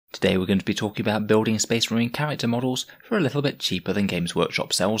Today we're going to be talking about building Space Marine character models for a little bit cheaper than Games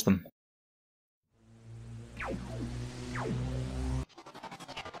Workshop sells them.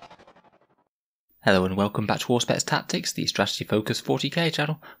 Hello and welcome back to Auspex Tactics, the strategy focused 40k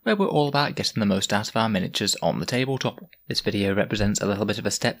channel, where we're all about getting the most out of our miniatures on the tabletop. This video represents a little bit of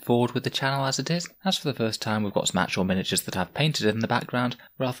a step forward with the channel as it is, as for the first time we've got some actual miniatures that I've painted in the background,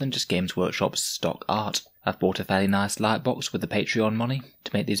 rather than just Games Workshop's stock art. I've bought a fairly nice light box with the Patreon money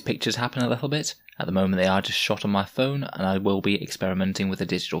to make these pictures happen a little bit. At the moment they are just shot on my phone, and I will be experimenting with a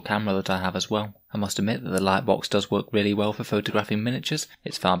digital camera that I have as well. I must admit that the light box does work really well for photographing miniatures.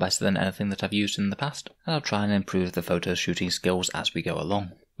 It's far better than anything that I've used in the past, and I'll try and improve the photo shooting skills as we go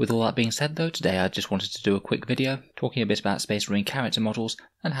along. With all that being said though, today I just wanted to do a quick video talking a bit about Space Marine character models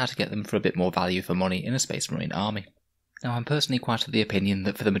and how to get them for a bit more value for money in a Space Marine army. Now I'm personally quite of the opinion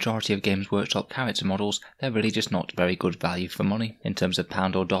that for the majority of Games Workshop character models, they're really just not very good value for money in terms of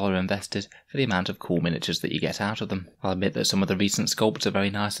pound or dollar invested for the amount of cool miniatures that you get out of them. I'll admit that some of the recent sculpts are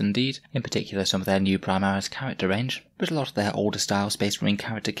very nice indeed, in particular some of their new Primaris character range, but a lot of their older style Space Marine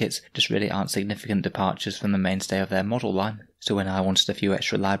character kits just really aren't significant departures from the mainstay of their model line. So when I wanted a few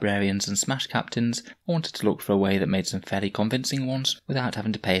extra Librarians and Smash Captains, I wanted to look for a way that made some fairly convincing ones without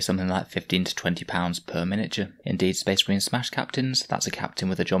having to pay something like £15 to £20 per miniature. Indeed, Space Marine Smash Captains, that's a captain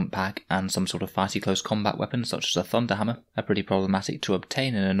with a jump pack and some sort of fighty close combat weapon such as a Thunderhammer, are pretty problematic to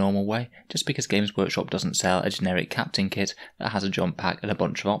obtain in a normal way just because Games Workshop doesn't sell a generic captain kit that has a jump pack and a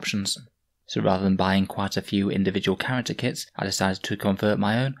bunch of options. So rather than buying quite a few individual character kits, I decided to convert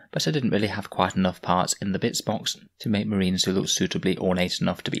my own, but I didn't really have quite enough parts in the bits box to make Marines who look suitably ornate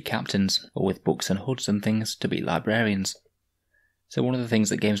enough to be captains, or with books and hoods and things to be Librarians. So one of the things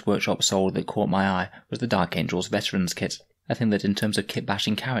that Games Workshop sold that caught my eye was the Dark Angels Veterans kit. I think that in terms of kit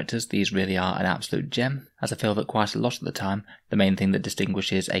bashing characters, these really are an absolute gem, as I feel that quite a lot of the time, the main thing that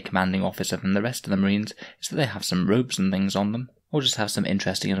distinguishes a commanding officer from the rest of the Marines is that they have some robes and things on them, or just have some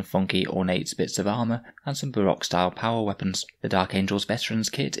interesting and funky ornate bits of armour and some Baroque style power weapons. The Dark Angels Veterans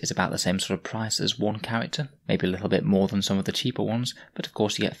kit is about the same sort of price as one character, maybe a little bit more than some of the cheaper ones, but of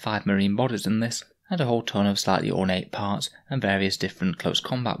course you get 5 Marine bodies in this, and a whole ton of slightly ornate parts and various different close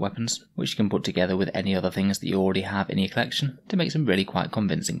combat weapons, which you can put together with any other things that you already have in your collection to make some really quite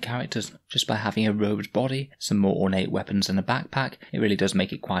convincing characters. Just by having a robed body, some more ornate weapons and a backpack, it really does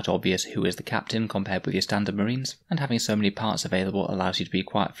make it quite obvious who is the captain compared with your standard Marines, and having so many parts available allows you to be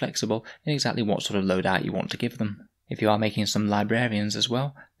quite flexible in exactly what sort of loadout you want to give them. If you are making some Librarians as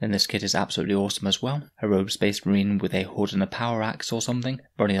well, then this kit is absolutely awesome as well. A robed Space Marine with a hood and a power axe or something,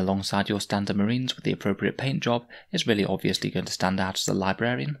 running alongside your standard Marines with the appropriate paint job, is really obviously going to stand out as a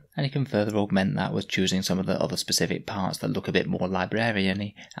Librarian, and you can further augment that with choosing some of the other specific parts that look a bit more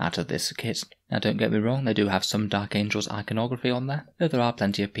Librarian-y out of this kit. Now don't get me wrong, they do have some Dark Angels iconography on there, though there are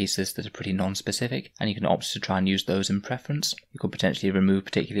plenty of pieces that are pretty non-specific, and you can opt to try and use those in preference. You could potentially remove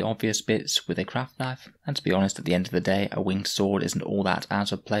particularly obvious bits with a craft knife, and to be honest, at the end of the day, a winged sword isn't all that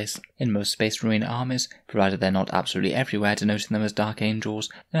out of place in most Space Marine armies, provided they're not absolutely everywhere denoting them as Dark Angels.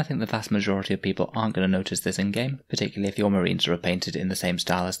 Then I think the vast majority of people aren't going to notice this in game, particularly if your Marines are painted in the same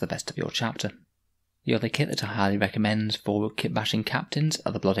style as the rest of your chapter. The other kit that I highly recommend for kit bashing captains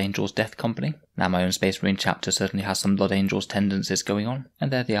are the Blood Angels Death Company. Now my own Space Marine chapter certainly has some Blood Angels tendencies going on, and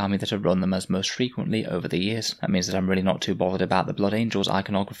they're the army that have run them as most frequently over the years. That means that I'm really not too bothered about the Blood Angels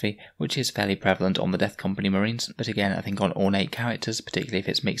iconography, which is fairly prevalent on the Death Company Marines, but again I think on ornate characters, particularly if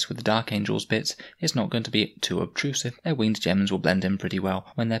it's mixed with the Dark Angels bits, it's not going to be too obtrusive. Their winged gems will blend in pretty well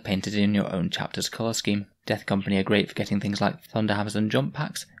when they're painted in your own chapter's colour scheme. Death Company are great for getting things like Thunderhammers and jump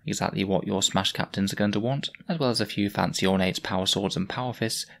packs, exactly what your Smash Captains are going to want, as well as a few fancy ornate power swords and power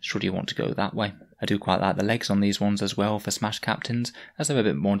fists should you want to go that way. I do quite like the legs on these ones as well for Smash Captains, as they're a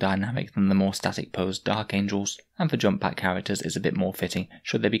bit more dynamic than the more static posed Dark Angels, and for jump pack characters is a bit more fitting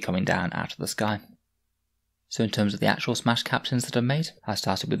should they be coming down out of the sky. So in terms of the actual Smash Captains that I've made, I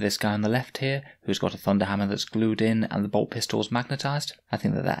started with this guy on the left here, who's got a Thunderhammer that's glued in and the bolt pistol's magnetised. I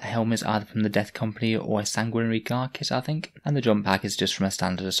think that helm is either from the Death Company or a Sanguinary Guard kit, I think, and the jump pack is just from a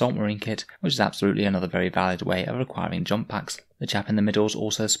standard Assault Marine kit, which is absolutely another very valid way of acquiring jump packs. The chap in the middle is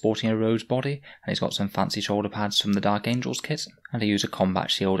also sporting a robed body, and he's got some fancy shoulder pads from the Dark Angels kit, and I use a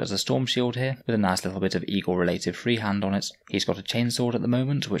combat shield as a storm shield here, with a nice little bit of eagle-related freehand on it. He's got a chainsword at the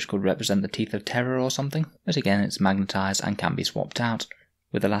moment, which could represent the Teeth of Terror or something, but again it's magnetised and can be swapped out.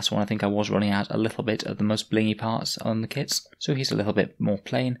 With the last one I think I was running out a little bit of the most blingy parts on the kits, so he's a little bit more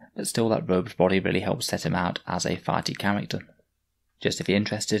plain, but still that robed body really helps set him out as a fighty character. Just if you're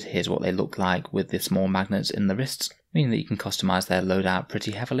interested, here's what they look like with the small magnets in the wrists, meaning that you can customise their loadout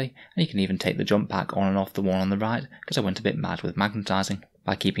pretty heavily, and you can even take the jump pack on and off the one on the right, because I went a bit mad with magnetising.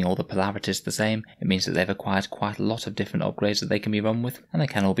 By keeping all the polarities the same, it means that they've acquired quite a lot of different upgrades that they can be run with, and they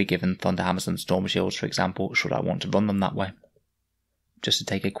can all be given Thunder Hammers and Storm Shields, for example, should I want to run them that way. Just to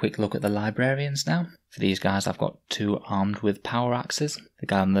take a quick look at the Librarians now. For these guys, I've got 2 armed with power axes. The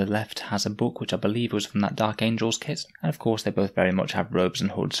guy on the left has a book, which I believe was from that Dark Angels kit, and of course they both very much have robes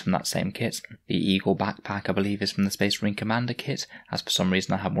and hoods from that same kit. The Eagle backpack I believe is from the Space Marine Commander kit, as for some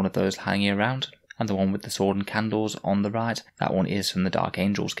reason I have one of those hanging around. And the one with the sword and candles on the right, that one is from the Dark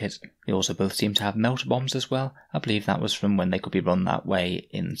Angels kit. They also both seem to have melter bombs as well. I believe that was from when they could be run that way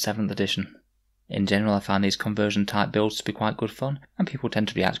in 7th edition. In general, I find these conversion type builds to be quite good fun, and people tend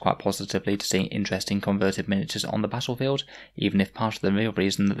to react quite positively to seeing interesting converted miniatures on the battlefield, even if part of the real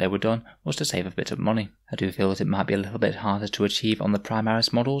reason that they were done was to save a bit of money. I do feel that it might be a little bit harder to achieve on the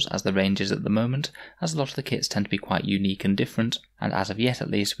Primaris models as the range is at the moment, as a lot of the kits tend to be quite unique and different, and as of yet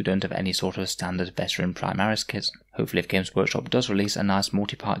at least we don't have any sort of standard veteran Primaris kits. Hopefully if Games Workshop does release a nice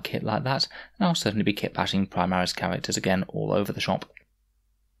multi-part kit like that, then I'll certainly be kit bashing Primaris characters again all over the shop.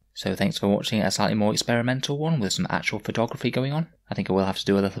 So thanks for watching a slightly more experimental one with some actual photography going on. I think I will have to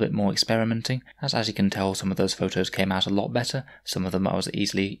do a little bit more experimenting, as you can tell some of those photos came out a lot better. Some of them I was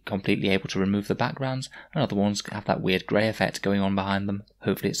completely able to remove the backgrounds, and other ones have that weird grey effect going on behind them.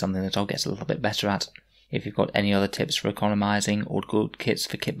 Hopefully it's something that I'll get a little bit better at. If you've got any other tips for economising or good kits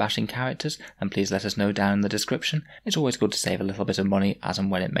for kit bashing characters, then please let us know down in the description. It's always good to save a little bit of money as and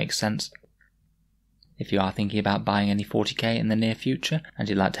when it makes sense. If you are thinking about buying any 40k in the near future and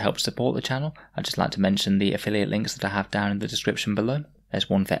you'd like to help support the channel, I'd just like to mention the affiliate links that I have down in the description below. There's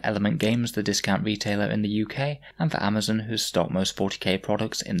one for Element Games, the discount retailer in the UK, and for Amazon, who stock most 40k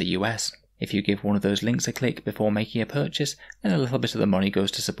products in the US. If you give one of those links a click before making a purchase, then a little bit of the money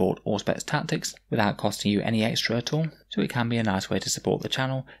goes to support Auspex Tactics without costing you any extra at all, so it can be a nice way to support the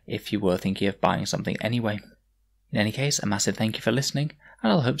channel if you were thinking of buying something anyway. In any case, a massive thank you for listening,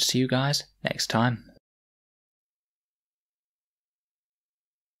 and I'll hope to see you guys next time.